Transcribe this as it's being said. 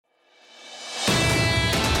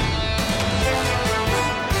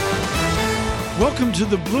Welcome to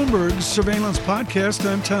the Bloomberg Surveillance Podcast.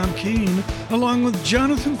 I'm Tom Keene, along with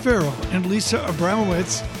Jonathan Farrell and Lisa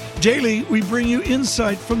Abramowitz. Daily, we bring you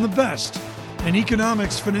insight from the best in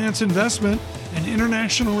economics, finance, investment, and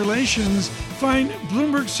international relations. Find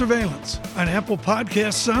Bloomberg Surveillance on Apple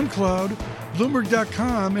Podcasts, SoundCloud,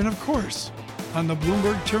 Bloomberg.com, and of course, on the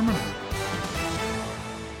Bloomberg Terminal.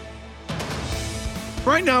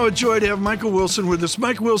 Right now, a joy to have Michael Wilson with us.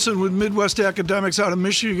 Mike Wilson with Midwest Academics out of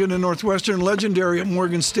Michigan and Northwestern, legendary at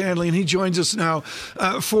Morgan Stanley, and he joins us now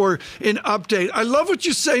for an update. I love what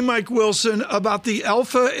you say, Mike Wilson, about the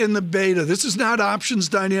alpha and the beta. This is not options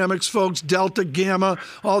dynamics, folks, delta, gamma,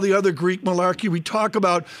 all the other Greek malarkey we talk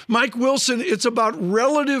about. Mike Wilson, it's about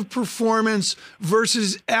relative performance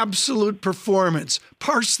versus absolute performance.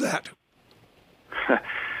 Parse that.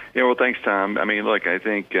 Yeah, well, thanks, Tom. I mean, look, I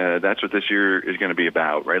think that's what this year is going to be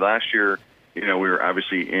about, right? Last year, we were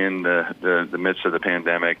obviously in the midst of the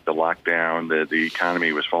pandemic, the lockdown, the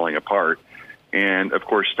economy was falling apart. And, of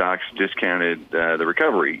course, stocks discounted the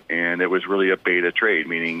recovery. And it was really a beta trade,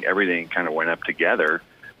 meaning everything kind of went up together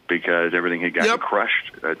because everything had gotten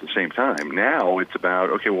crushed at the same time. Now it's about,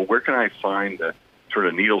 okay, well, where can I find the sort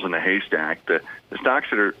of needles in the haystack, the stocks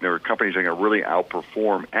that are companies that are going to really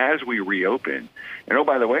outperform as we reopen. And, oh,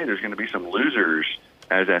 by the way, there's going to be some losers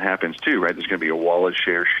as that happens too, right? There's going to be a wallet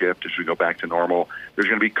share shift as we go back to normal. There's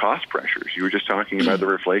going to be cost pressures. You were just talking about the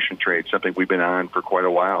reflation trade, something we've been on for quite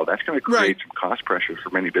a while. That's going to create some cost pressures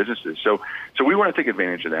for many businesses. So we want to take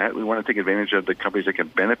advantage of that. We want to take advantage of the companies that can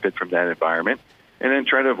benefit from that environment, and then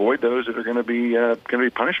try to avoid those that are going to be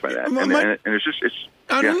punished by that. And it's just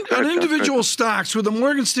on individual stocks with the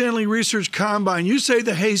Morgan Stanley Research Combine. You say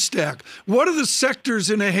the haystack. What are the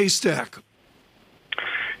sectors in a haystack?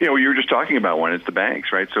 You were just talking about one. It's the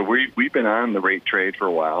banks, right? So we've been on the rate trade for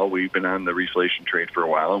a while. We've been on the reflation trade for a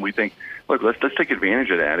while, and we think, look, let's take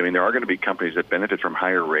advantage of that. I mean, there are going to be companies that benefit from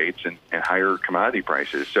higher rates and higher commodity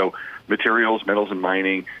prices. So materials, metals, and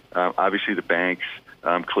mining, obviously the banks.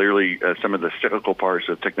 Clearly, some of the cyclical parts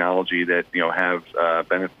of technology that have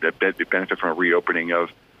benefit from a reopening of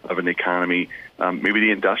an economy. Maybe the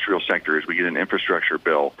industrial sector as we get an infrastructure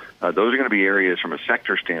bill. Those are going to be areas from a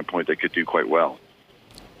sector standpoint that could do quite well.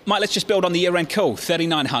 Mike, let's just build on the year-end call,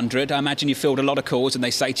 3,900. I imagine you filled a lot of calls and they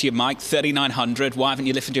say to you, Mike, 3,900, why haven't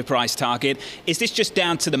you lifted your price target? Is this just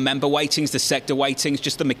down to the member weightings, the sector weightings,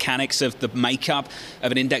 just the mechanics of the makeup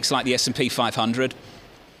of an index like the S&P 500?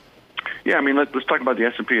 Yeah, I mean, let's talk about the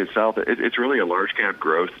S&P itself. It's really a large-cap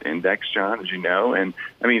growth index, John, as you know. And,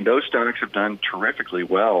 I mean, those stocks have done terrifically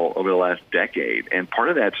well over the last decade. And part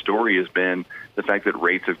of that story has been the fact that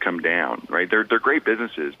rates have come down, right? They're great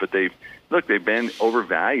businesses, but they've been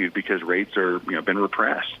overvalued because rates are, been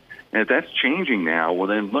repressed. And if that's changing now, well,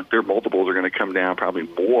 then, look, their multiples are going to come down probably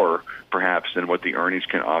more, perhaps, than what the earnings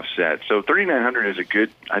can offset. So 3,900 is a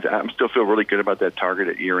good – I still feel really good about that target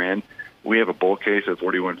at year-end. We have a bull case at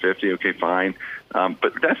 41.50. Okay, fine.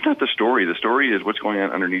 But that's not the story. The story is what's going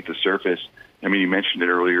on underneath the surface. I mean, you mentioned it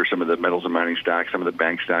earlier, some of the metals and mining stocks, some of the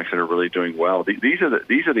bank stocks that are really doing well. These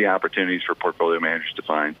are the opportunities for portfolio managers to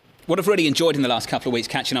find. What I've really enjoyed in the last couple of weeks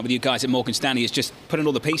catching up with you guys at Morgan Stanley is just putting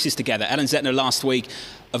all the pieces together. Alan Zettner last week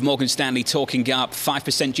of Morgan Stanley talking up 5%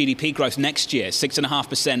 GDP growth next year,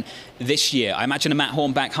 6.5% this year. I imagine a Matt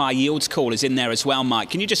Hornback high yields call is in there as well,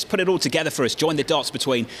 Mike. Can you just put it all together for us, join the dots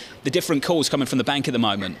between the different calls coming from the bank at the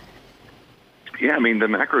moment? Yeah, I mean, the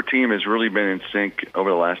macro team has really been in sync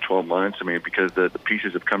over the last 12 months. I mean, because the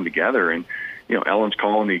pieces have come together. And, Ellen's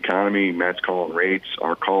call on the economy, Matt's call on rates,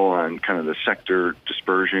 our call on kind of the sector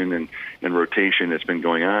dispersion and rotation that's been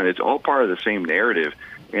going on. It's all part of the same narrative.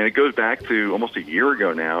 And it goes back to almost a year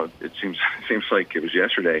ago now. It seems like it was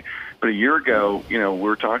yesterday. But a year ago, we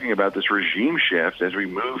were talking about this regime shift as we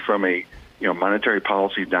move from a monetary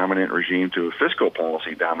policy dominant regime to a fiscal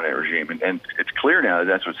policy dominant regime. And it's clear now that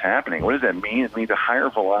that's what's happening. What does that mean? It means a higher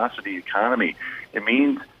velocity economy. It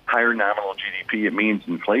means higher nominal GDP. It means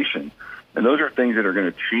inflation. And those are things that are going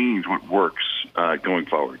to change what works going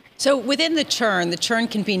forward. So within the churn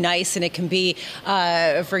can be nice, and it can be,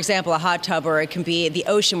 for example, a hot tub, or it can be the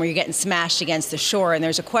ocean where you're getting smashed against the shore. And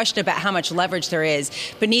there's a question about how much leverage there is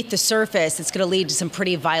beneath the surface. It's going to lead to some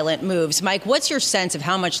pretty violent moves. Mike, what's your sense of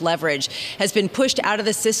how much leverage has been pushed out of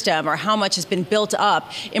the system, or how much has been built up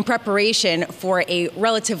in preparation for a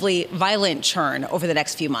relatively violent churn over the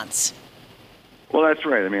next few months? Well, that's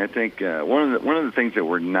right. I mean, I think one of the things that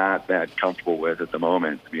we're not that comfortable with at the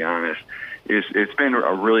moment, to be honest, is it's been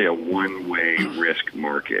really a one-way risk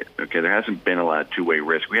market. Okay, there hasn't been a lot of two-way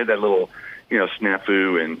risk. We had that little,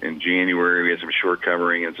 snafu in January. We had some short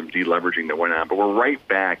covering and some deleveraging that went on, but we're right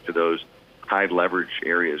back to those high leverage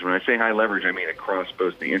areas. When I say high leverage, I mean across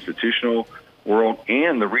both the institutional world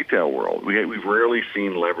and the retail world. We've rarely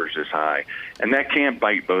seen leverage this high, and that can't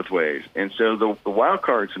bite both ways. And so the wild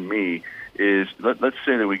card to me is, let's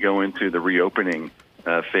say that we go into the reopening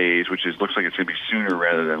phase, which looks like it's going to be sooner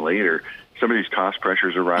rather than later. Some of these cost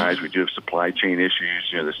pressures arise. We do have supply chain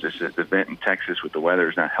issues. This event in Texas with the weather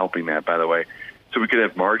is not helping that, by the way. So we could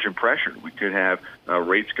have margin pressure. We could have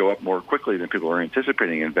rates go up more quickly than people are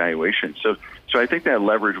anticipating in valuation. So I think that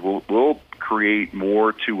leverage will create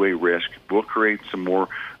more two-way risk. Will create some more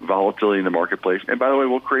volatility in the marketplace. And by the way,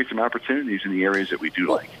 we'll create some opportunities in the areas that we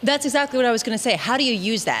do like. That's exactly what I was going to say. How do you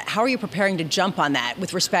use that? How are you preparing to jump on that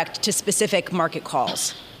with respect to specific market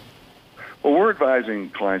calls? Well, we're advising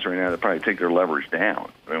clients right now to probably take their leverage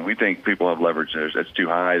down. I mean, we think people have leverage that's too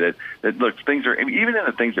high. That look, things are, even in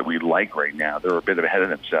the things that we like right now, they're a bit ahead of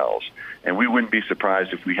themselves. And we wouldn't be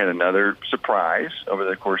surprised if we had another surprise over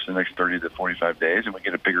the course of the next 30 to 45 days, and we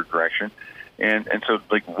get a bigger correction. And so,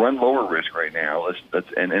 run lower risk right now.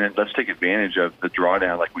 Let's take advantage of the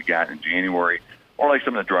drawdown like we got in January, or like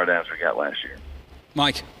some of the drawdowns we got last year.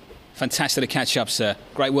 Mike, fantastic to catch up, sir.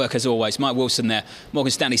 Great work as always. Mike Wilson there,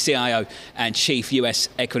 Morgan Stanley CIO and Chief U.S.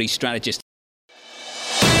 Equity Strategist.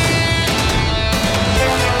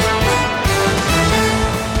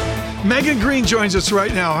 Megan Greene joins us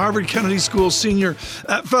right now, Harvard Kennedy School senior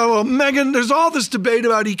fellow. Megan, there's all this debate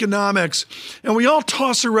about economics, and we all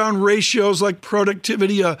toss around ratios like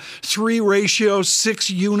productivity, a 3-ratio,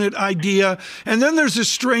 6-unit idea, and then there's this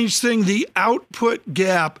strange thing, the output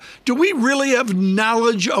gap. Do we really have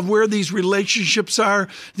knowledge of where these relationships are,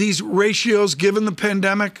 these ratios, given the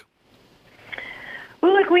pandemic?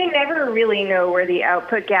 Well, look, we never really know where the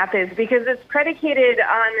output gap is because it's predicated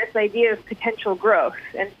on this idea of potential growth.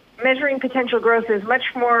 And measuring potential growth is much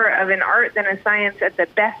more of an art than a science at the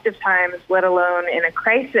best of times, let alone in a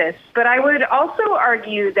crisis. But I would also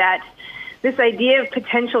argue that this idea of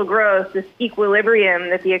potential growth, this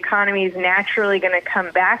equilibrium that the economy is naturally going to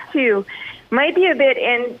come back to, might be a bit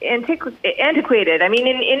antiquated. I mean,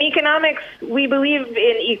 in economics, we believe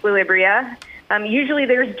in equilibria. Usually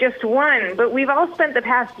there's just one, but we've all spent the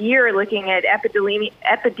past year looking at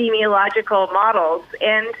epidemiological models,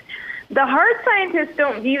 and the hard scientists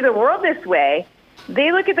don't view the world this way.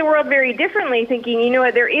 They look at the world very differently, thinking, you know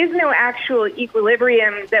what, there is no actual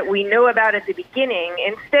equilibrium that we know about at the beginning.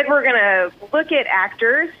 Instead, we're going to look at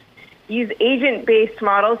actors, use agent-based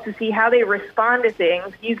models to see how they respond to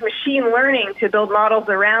things, use machine learning to build models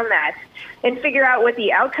around that, and figure out what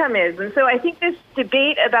the outcome is. And so I think this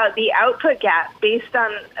debate about the output gap based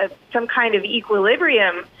on some kind of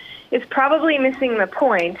equilibrium is probably missing the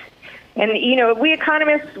point. And, you know, we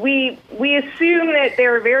economists, we assume that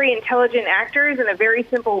there are very intelligent actors in a very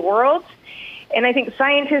simple world. And I think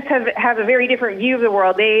scientists have a very different view of the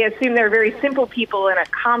world. They assume they're very simple people in a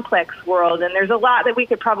complex world. And there's a lot that we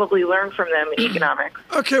could probably learn from them in economics.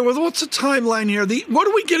 Okay, well, what's the timeline here? What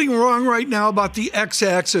are we getting wrong right now about the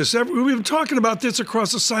x-axis? We've been talking about this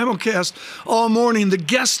across the simulcast all morning. The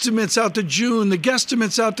guesstimates out to June, the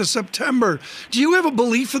guesstimates out to September. Do you have a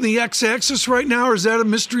belief in the x-axis right now, or is that a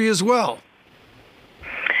mystery as well?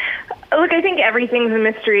 Look, I think everything's a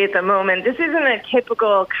mystery at the moment. This isn't a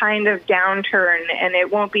typical kind of downturn, and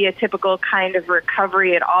it won't be a typical kind of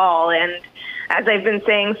recovery at all. And as I've been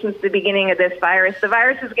saying since the beginning of this virus, the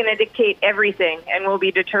virus is going to dictate everything and will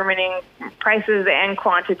be determining prices and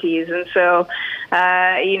quantities. And so,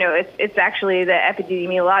 it's actually the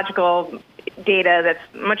epidemiological data that's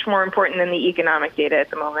much more important than the economic data at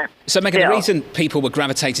the moment. So, Megan, the reason people were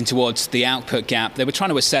gravitating towards the output gap, they were trying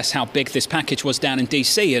to assess how big this package was down in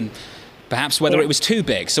D.C. and perhaps whether it was too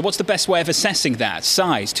big. So what's the best way of assessing that?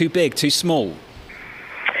 Size, too big, too small?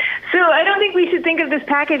 So I don't think we should think of this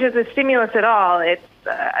package as a stimulus at all.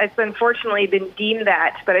 It's unfortunately been deemed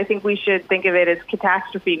that, but I think we should think of it as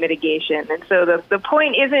catastrophe mitigation. And so the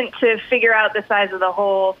point isn't to figure out the size of the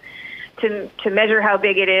hole, to measure how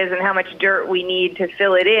big it is and how much dirt we need to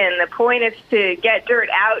fill it in. The point is to get dirt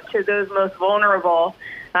out to those most vulnerable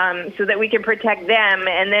so that we can protect them.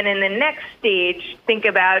 And then in the next stage, think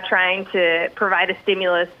about trying to provide a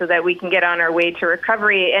stimulus so that we can get on our way to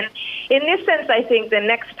recovery. And in this sense, I think the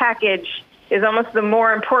next package is almost the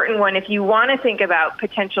more important one if you want to think about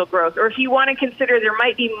potential growth, or if you want to consider there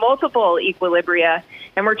might be multiple equilibria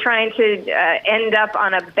and we're trying to end up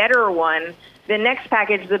on a better one. The next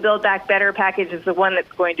package, the Build Back Better package, is the one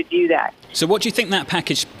that's going to do that. So what do you think that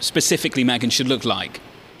package specifically, Megan, should look like?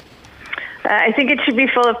 I think it should be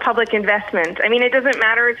full of public investment. I mean, it doesn't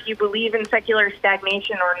matter if you believe in secular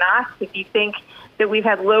stagnation or not. If you think that we've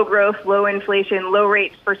had low growth, low inflation, low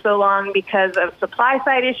rates for so long because of supply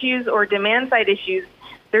side issues or demand side issues,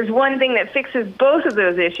 there's one thing that fixes both of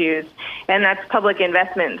those issues, and that's public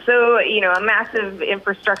investment. So, a massive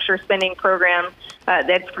infrastructure spending program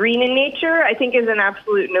that's green in nature, I think is an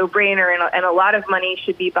absolute no-brainer, and a lot of money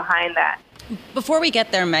should be behind that. Before we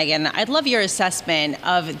get there, Megan, I'd love your assessment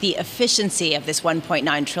of the efficiency of this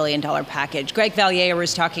 $1.9 trillion package. Greg Valliere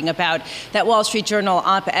was talking about that Wall Street Journal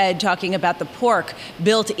op-ed talking about the pork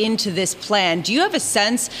built into this plan. Do you have a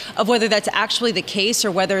sense of whether that's actually the case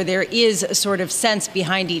or whether there is a sort of sense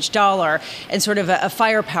behind each dollar and sort of a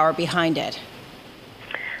firepower behind it?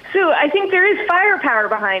 So I think there is firepower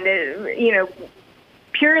behind it,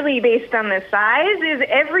 purely based on the size. Is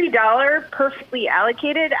every dollar perfectly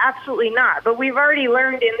allocated? Absolutely not. But we've already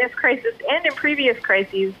learned in this crisis and in previous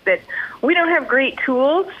crises that we don't have great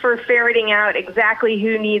tools for ferreting out exactly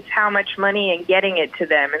who needs how much money and getting it to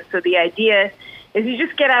them. And so the idea is you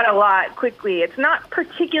just get out a lot quickly. It's not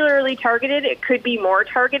particularly targeted. It could be more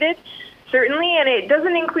targeted, certainly, and it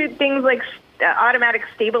doesn't include things like automatic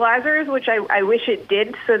stabilizers, which I wish it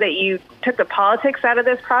did, so that you took the politics out of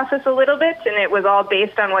this process a little bit, and it was all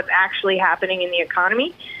based on what's actually happening in the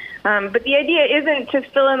economy. But the idea isn't to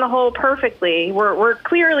fill in the hole perfectly. We're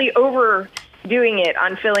clearly overdoing it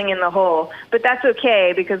on filling in the hole, but that's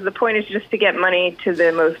okay because the point is just to get money to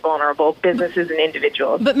the most vulnerable businesses and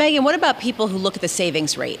individuals. But Megan, what about people who look at the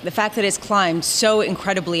savings rate? The fact that it's climbed so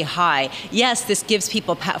incredibly high. Yes, this gives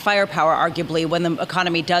people firepower, arguably, when the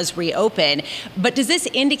economy does reopen. But does this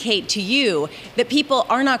indicate to you that people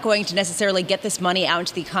are not going to necessarily get this money out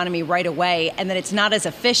into the economy right away and that it's not as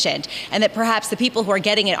efficient and that perhaps the people who are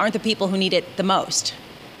getting it aren't the people who need it the most?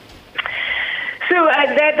 So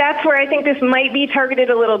that's where I think this might be targeted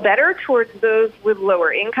a little better towards those with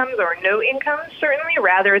lower incomes or no incomes, certainly,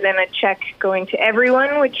 rather than a check going to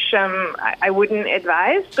everyone, which I wouldn't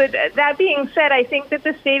advise. But that being said, I think that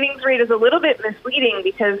the savings rate is a little bit misleading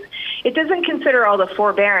because it doesn't consider all the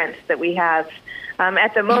forbearance that we have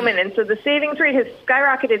at the moment. And so the savings rate has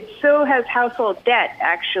skyrocketed, so has household debt,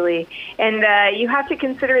 actually. And you have to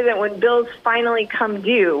consider that when bills finally come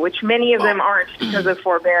due, which many of them aren't because of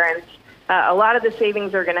forbearance, a lot of the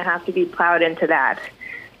savings are going to have to be plowed into that.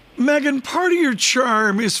 Megan, part of your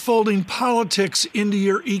charm is folding politics into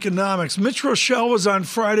your economics. Mitch Rochelle was on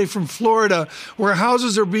Friday from Florida, where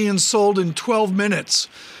houses are being sold in 12 minutes.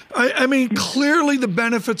 I mean, clearly the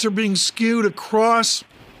benefits are being skewed across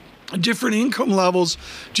different income levels.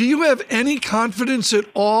 Do you have any confidence at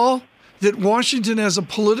all that Washington has a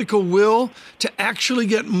political will to actually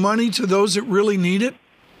get money to those that really need it?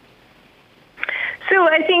 So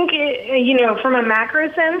I think, from a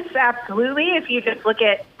macro sense, absolutely. If you just look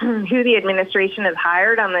at who the administration has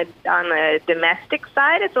hired on the domestic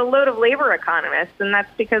side, it's a load of labor economists, and that's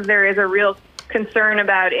because there is a real concern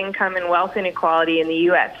about income and wealth inequality in the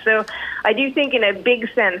U.S. So I do think in a big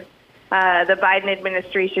sense, the Biden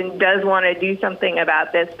administration does want to do something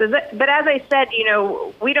about this. But as I said,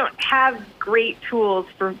 we don't have great tools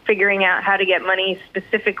for figuring out how to get money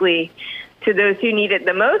specifically to those who need it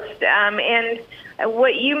the most. And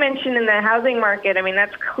what you mentioned in the housing market, I mean,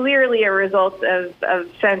 that's clearly a result of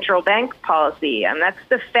central bank policy. That's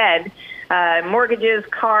the Fed. Mortgages,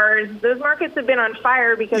 cars, those markets have been on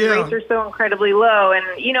fire because rates are so incredibly low.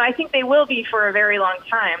 And, I think they will be for a very long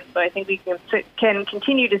time. So I think we can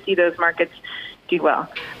continue to see those markets do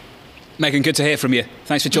well. Megan, good to hear from you.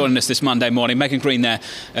 Thanks for joining us this Monday morning. Megan Greene there,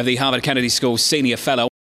 of the Harvard Kennedy School Senior Fellow.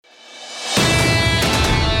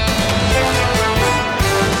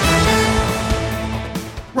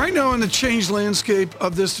 Right now, in the changed landscape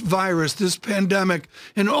of this virus, this pandemic,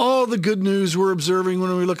 and all the good news we're observing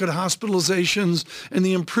when we look at hospitalizations and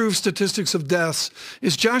the improved statistics of deaths,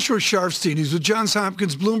 is Joshua Sharfstein. He's with Johns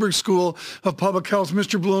Hopkins Bloomberg School of Public Health.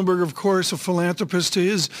 Mr. Bloomberg, of course, a philanthropist to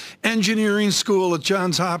his engineering school at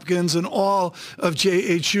Johns Hopkins and all of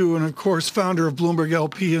JHU, and, of course, founder of Bloomberg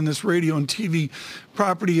LP and this radio and TV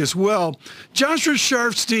property as well. Joshua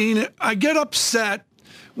Sharfstein, I get upset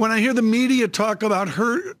when I hear the media talk about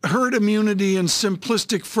herd immunity in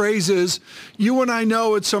simplistic phrases. You and I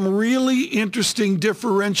know it's some really interesting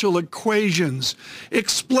differential equations.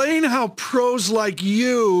 Explain how pros like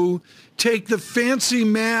you take the fancy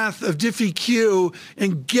math of Diffie-Q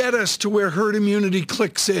and get us to where herd immunity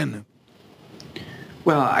clicks in.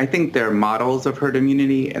 Well, I think there are models of herd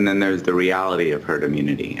immunity, and then there's the reality of herd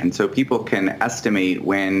immunity. And so people can estimate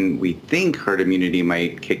when we think herd immunity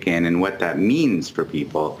might kick in and what that means for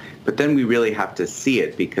people. But then we really have to see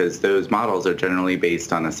it because those models are generally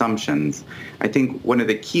based on assumptions. I think one of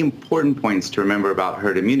the key important points to remember about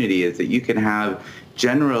herd immunity is that you can have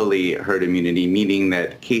generally herd immunity, meaning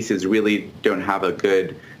that cases really don't have a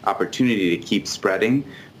good opportunity to keep spreading.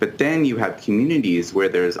 But then you have communities where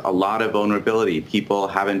there's a lot of vulnerability. People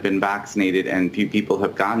haven't been vaccinated and few people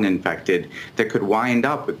have gotten infected that could wind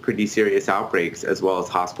up with pretty serious outbreaks as well as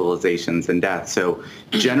hospitalizations and deaths. So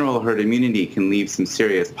general herd immunity can leave some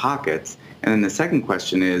serious pockets. And then the second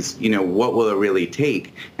question is, what will it really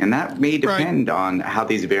take? And that may depend on how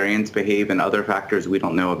these variants behave and other factors we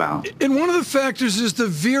don't know about. And one of the factors is the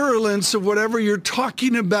virulence of whatever you're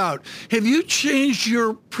talking about. Have you changed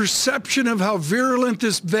your perception of how virulent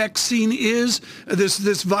this vaccine is,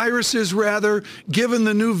 this virus is rather, given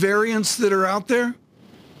the new variants that are out there?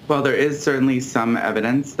 Well, there is certainly some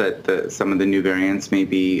evidence that some of the new variants may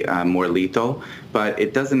be more lethal, but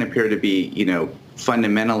it doesn't appear to be,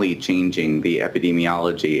 fundamentally changing the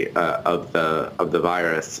epidemiology of the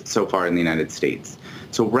virus so far in the United States.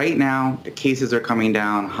 So right now, the cases are coming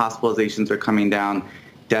down, hospitalizations are coming down,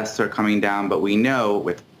 deaths are coming down, but we know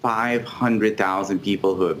with 500,000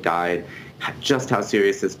 people who have died just how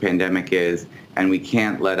serious this pandemic is, and we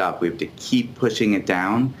can't let up. We have to keep pushing it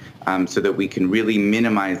down so that we can really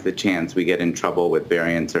minimize the chance we get in trouble with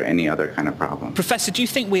variants or any other kind of problem. Professor, do you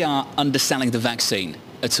think we are underselling the vaccine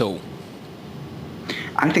at all?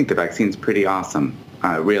 I think the vaccine's pretty awesome,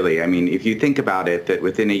 really. I mean, if you think about it, that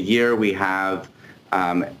within a year we have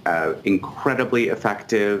incredibly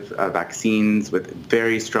effective vaccines with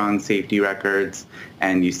very strong safety records,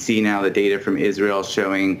 and you see now the data from Israel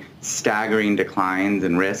showing staggering declines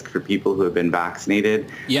in risk for people who have been vaccinated.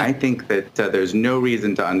 Yeah. I think that there's no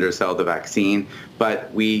reason to undersell the vaccine,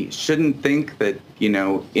 but we shouldn't think that, in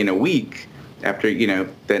a week after,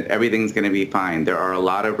 that everything's going to be fine. There are a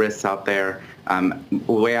lot of risks out there. The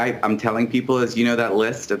way I'm telling people is, that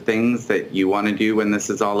list of things that you want to do when this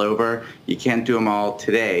is all over, you can't do them all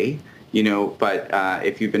today, but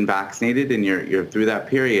if you've been vaccinated and you're through that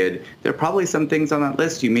period, there are probably some things on that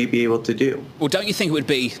list you may be able to do. Well, don't you think it would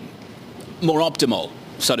be more optimal,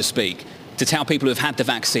 so to speak, to tell people who have had the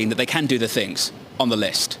vaccine that they can do the things on the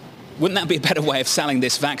list? Wouldn't that be a better way of selling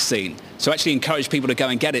this vaccine? So actually encourage people to go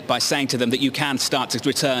and get it by saying to them that you can start to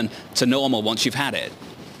return to normal once you've had it?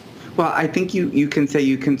 Well, I think you can say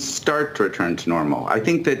you can start to return to normal. I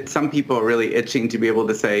think that some people are really itching to be able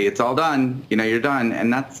to say it's all done, you're done,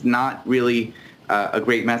 and that's not really a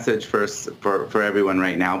great message for everyone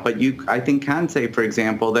right now. But I think can say, for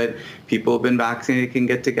example, that people who've been vaccinated can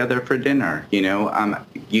get together for dinner. You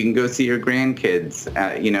can go see your grandkids.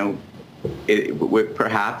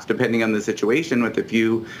 Perhaps, depending on the situation, with a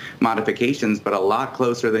few modifications, but a lot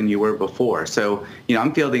closer than you were before. So,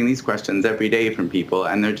 I'm fielding these questions every day from people,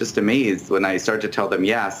 and they're just amazed when I start to tell them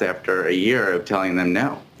yes after a year of telling them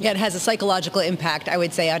no. Yeah, it has a psychological impact, I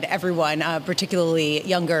would say, on everyone, particularly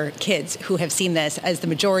younger kids who have seen this as the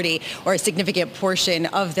majority or a significant portion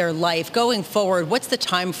of their life. Going forward, what's the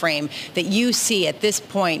time frame that you see at this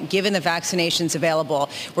point, given the vaccinations available,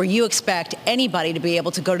 where you expect anybody to be able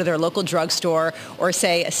to go to their local drugstore or,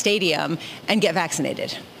 say, a stadium and get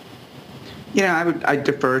vaccinated? I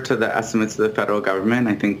defer to the estimates of the federal government.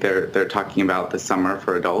 I think they're talking about the summer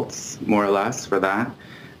for adults, more or less, for that.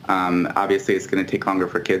 Obviously, it's going to take longer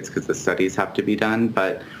for kids because the studies have to be done.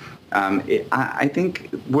 But I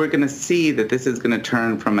think we're going to see that this is going to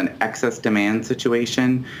turn from an excess demand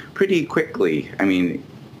situation pretty quickly. I mean,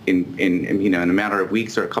 in a matter of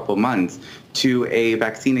weeks or a couple months, to a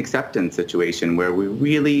vaccine acceptance situation where we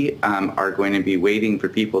really are going to be waiting for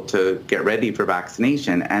people to get ready for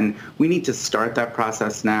vaccination. And we need to start that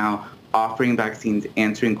process now, offering vaccines,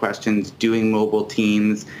 answering questions, doing mobile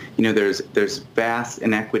teams. There's vast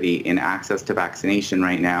inequity in access to vaccination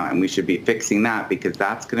right now, and we should be fixing that because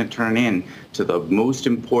that's going to turn into the most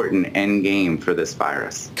important end game for this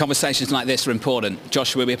virus. Conversations like this are important.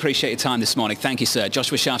 Joshua, we appreciate your time this morning. Thank you, sir.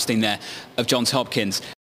 Joshua Sharfstein there of Johns Hopkins.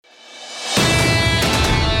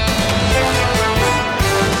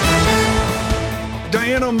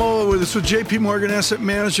 Diana Amoa with us with JPMorgan Asset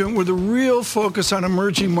Management with a real focus on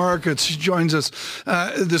emerging markets. She joins us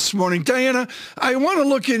this morning. Diana, I want to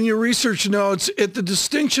look in your research notes at the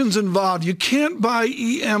distinctions involved. You can't buy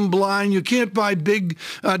EM blind. You can't buy big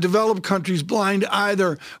developed countries blind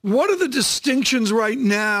either. What are the distinctions right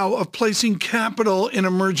now of placing capital in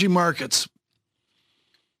emerging markets?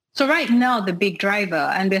 So right now, the big driver,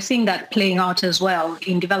 and we're seeing that playing out as well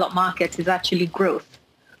in developed markets, is actually growth.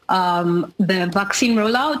 The vaccine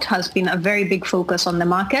rollout has been a very big focus on the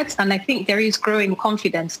markets, and I think there is growing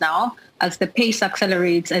confidence now as the pace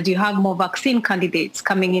accelerates, as you have more vaccine candidates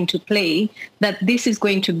coming into play, that this is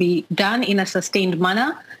going to be done in a sustained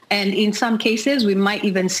manner. And in some cases, we might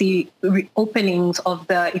even see reopenings of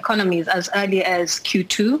the economies as early as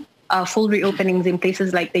Q2 full reopenings in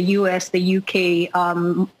places like the US, the UK,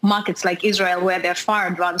 markets like Israel, where they're far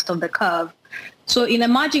advanced on the curve. So in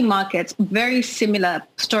emerging markets, very similar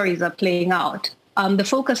stories are playing out. The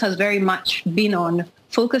focus has very much been on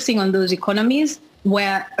focusing on those economies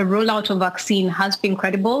where a rollout of vaccine has been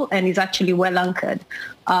credible and is actually well anchored.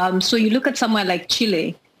 So you look at somewhere like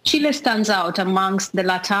Chile. Chile stands out amongst the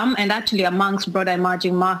LATAM and actually amongst broader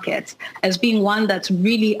emerging markets as being one that's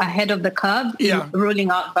really ahead of the curve in rolling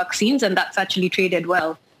out vaccines, and that's actually traded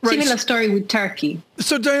well. Right. Similar story with Turkey.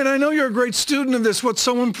 So, Diane, I know you're a great student of this. What's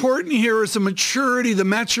so important here is the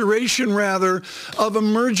maturation, of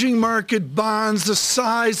emerging market bonds, the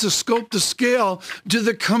size, the scope, the scale. Do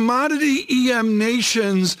the commodity EM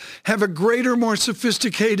nations have a greater, more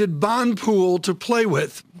sophisticated bond pool to play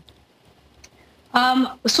with?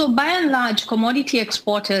 So by and large, commodity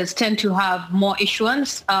exporters tend to have more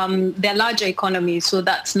issuance. They're larger economies, so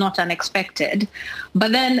that's not unexpected.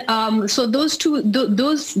 But then, so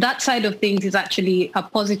that side of things is actually a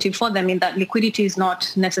positive for them in that liquidity is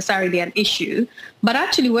not necessarily an issue. But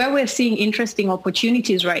actually where we're seeing interesting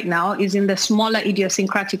opportunities right now is in the smaller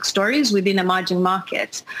idiosyncratic stories within emerging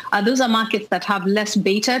markets. Those are markets that have less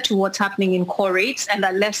beta to what's happening in core rates and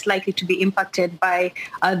are less likely to be impacted by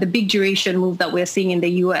the big duration move that we're seeing in the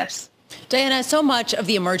U.S. Diana, so much of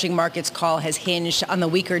the emerging markets call has hinged on the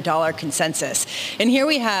weaker dollar consensus. And here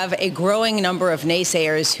we have a growing number of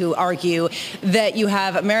naysayers who argue that you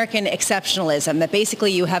have American exceptionalism, that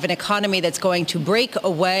basically you have an economy that's going to break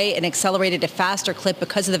away and accelerate at a faster clip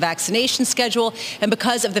because of the vaccination schedule and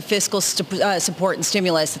because of the fiscal support and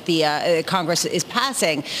stimulus that the Congress is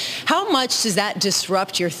passing. How much does that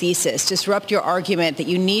disrupt your thesis, disrupt your argument that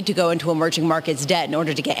you need to go into emerging markets debt in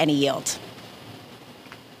order to get any yield?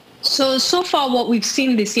 So far what we've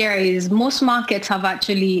seen this year is most markets have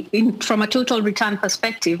actually, from a total return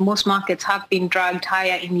perspective, most markets have been dragged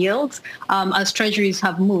higher in yields as treasuries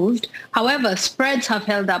have moved. However, spreads have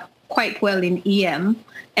held up quite well in EM.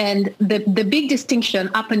 And the big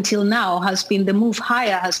distinction up until now has been the move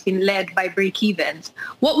higher has been led by break-evens.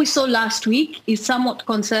 What we saw last week is somewhat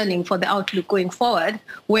concerning for the outlook going forward,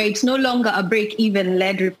 where it's no longer a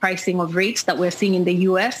break-even-led repricing of rates that we're seeing in the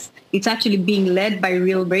US. It's actually being led by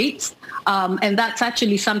real rates. And that's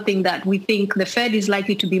actually something that we think the Fed is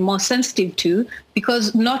likely to be more sensitive to,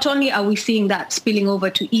 because not only are we seeing that spilling over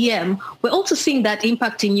to EM, we're also seeing that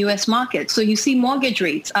impacting US markets. So you see mortgage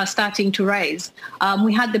rates are starting to rise.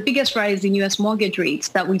 We had the biggest rise in US mortgage rates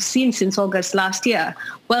that we've seen since August last year.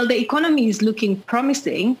 While the economy is looking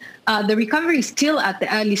promising, the recovery is still at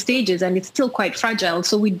the early stages and it's still quite fragile.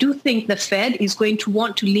 So we do think the Fed is going to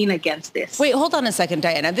want to lean against this. Wait, hold on a second,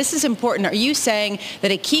 Diana. This is important. Are you saying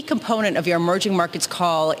that a key component of your emerging markets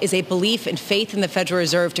call is a belief and faith in the Federal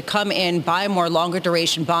Reserve to come in, buy more longer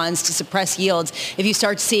duration bonds to suppress yields if you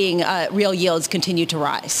start seeing real yields continue to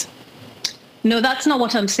rise? No, that's not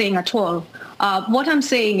what I'm saying at all. What I'm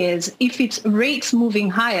saying is if it's rates moving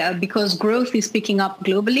higher because growth is picking up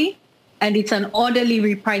globally, and it's an orderly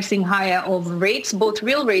repricing higher of rates, both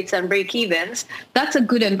real rates and break-evens, that's a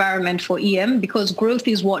good environment for EM because growth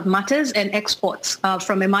is what matters and exports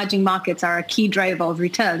from emerging markets are a key driver of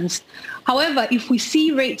returns. However, if we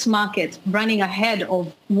see rates markets running ahead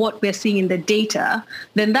of what we're seeing in the data,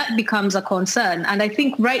 then that becomes a concern. And I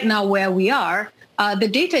think right now where we are, the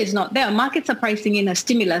data is not there. Markets are pricing in a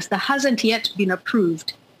stimulus that hasn't yet been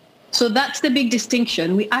approved. So that's the big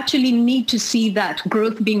distinction. We actually need to see that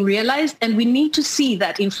growth being realized, and we need to see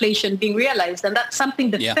that inflation being realized. And that's something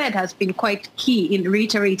the Fed has been quite key in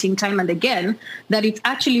reiterating time and again, that it's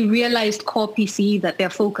actually realized core PCE that they're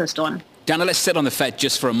focused on. Dana, let's sit on the Fed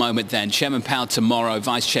just for a moment then. Chairman Powell tomorrow,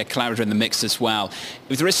 Vice Chair Clarida in the mix as well.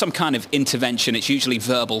 If there is some kind of intervention, it's usually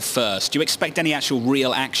verbal first. Do you expect any actual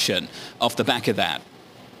real action off the back of that?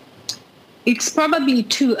 It's probably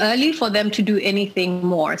too early for them to do anything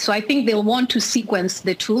more. So I think they'll want to sequence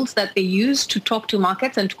the tools that they use to talk to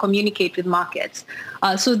markets and to communicate with markets.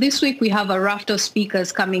 So this week we have a raft of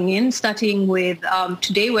speakers coming in, starting with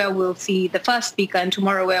today where we'll see the first speaker and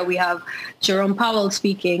tomorrow where we have Jerome Powell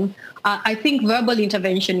speaking. I think verbal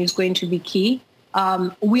intervention is going to be key.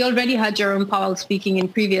 We already had Jerome Powell speaking in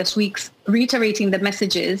previous weeks, reiterating the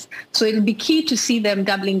messages. So it'll be key to see them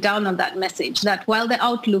doubling down on that message, that while the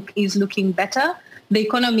outlook is looking better, the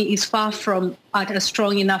economy is far from at a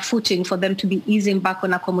strong enough footing for them to be easing back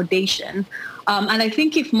on accommodation. And I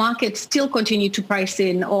think if markets still continue to price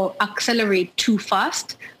in or accelerate too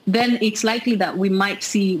fast, then it's likely that we might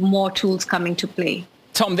see more tools coming to play.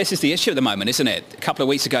 Tom, this is the issue at the moment, isn't it? A couple of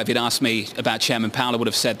weeks ago, if you'd asked me about Chairman Powell, I would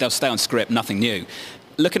have said they'll stay on script, nothing new.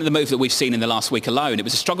 Looking at the move that we've seen in the last week alone, it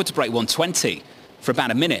was a struggle to break 120 for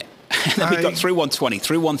about a minute. And then we got through 120,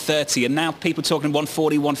 through 130, and now people talking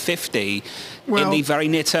 140, 150 in the very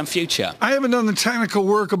near-term future. I haven't done the technical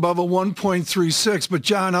work above a 1.36, but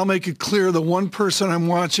John, I'll make it clear the one person I'm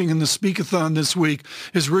watching in the Speakathon this week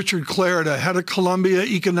is Richard Clarida, head of Columbia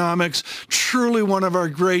Economics, truly one of our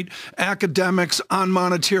great academics on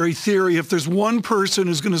monetary theory. If there's one person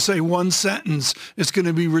who's going to say one sentence, it's going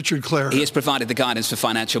to be Richard Clarida. He has provided the guidance for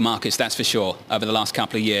financial markets, that's for sure, over the last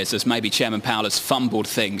couple of years, as maybe Chairman Powell has fumbled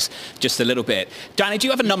things just a little bit. Diana, do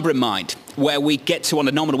you have a number in mind where we get to on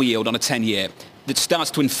a nominal yield on a 10-year that starts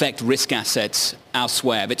to infect risk assets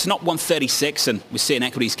elsewhere? If it's not 136 and we're seeing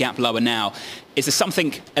equities gap lower now, is there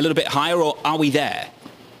something a little bit higher, or are we there?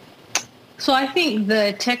 So I think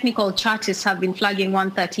the technical chartists have been flagging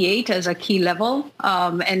 138 as a key level.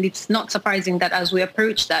 And it's not surprising that as we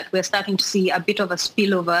approach that, we're starting to see a bit of a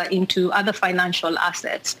spillover into other financial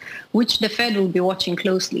assets, which the Fed will be watching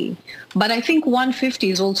closely. But I think 150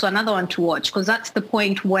 is also another one to watch, because that's the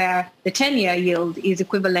point where the 10-year yield is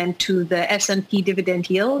equivalent to the S&P dividend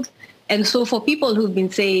yield. And so for people who've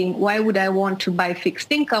been saying, why would I want to buy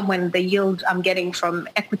fixed income when the yield I'm getting from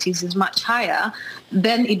equities is much higher,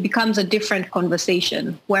 then it becomes a different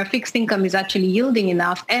conversation where fixed income is actually yielding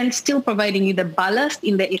enough and still providing you the ballast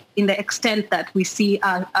in the extent that we see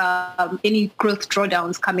any growth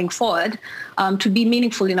drawdowns coming forward to be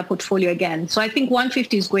meaningful in a portfolio again. So I think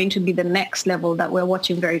 150 is going to be the next level that we're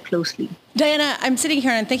watching very closely. Diana, I'm sitting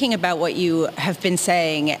here and I'm thinking about what you have been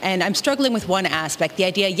saying, and I'm struggling with one aspect, the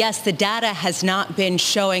idea, yes, the data has not been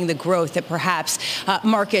showing the growth that perhaps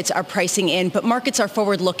markets are pricing in, but markets are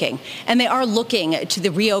forward-looking, and they are looking to the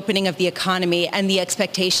reopening of the economy and the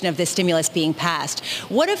expectation of the stimulus being passed.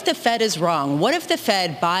 What if the Fed is wrong? What if the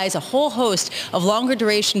Fed buys a whole host of longer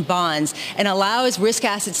duration bonds and allows risk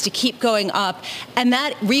assets to keep going up, and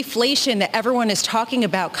that reflation that everyone is talking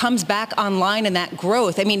about comes back online and that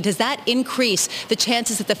growth? I mean, does that increase the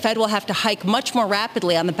chances that the Fed will have to hike much more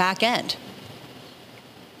rapidly on the back end?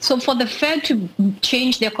 So for the Fed to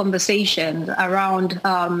change their conversation around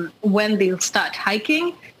when they'll start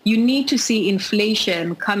hiking, you need to see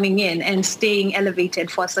inflation coming in and staying elevated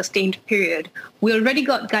for a sustained period. We already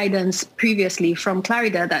got guidance previously from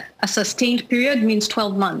Clarida that a sustained period means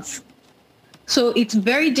 12 months. So it's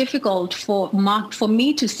very difficult for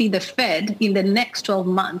me to see the Fed in the next 12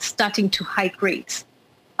 months starting to hike rates.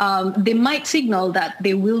 They might signal that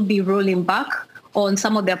they will be rolling back on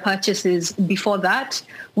some of their purchases before that.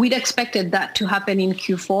 We'd expected that to happen in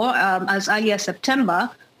Q4 as early as September.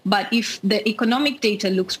 But if the economic data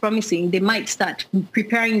looks promising, they might start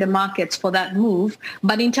preparing the markets for that move.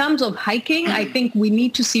 But in terms of hiking, I think we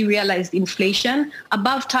need to see realized inflation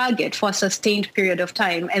above target for a sustained period of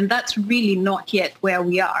time. And that's really not yet where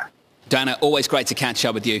we are. Diana, always great to catch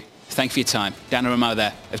up with you. Thank you for your time. Diana Amoa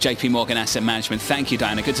there of JPMorgan Asset Management. Thank you,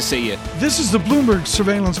 Diana. Good to see you. This is the Bloomberg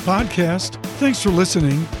Surveillance Podcast. Thanks for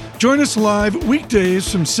listening. Join us live weekdays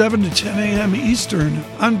from 7 to 10 a.m. Eastern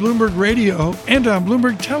on Bloomberg Radio and on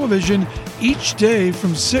Bloomberg Television each day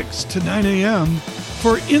from 6 to 9 a.m.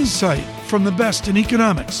 for insight from the best in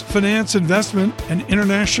economics, finance, investment, and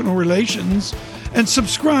international relations. And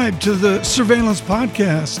subscribe to the Surveillance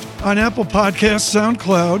Podcast on Apple Podcasts,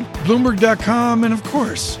 SoundCloud, Bloomberg.com, and of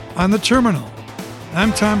course, on the terminal.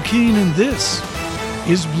 I'm Tom Keene, and this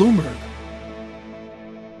is Bloomberg.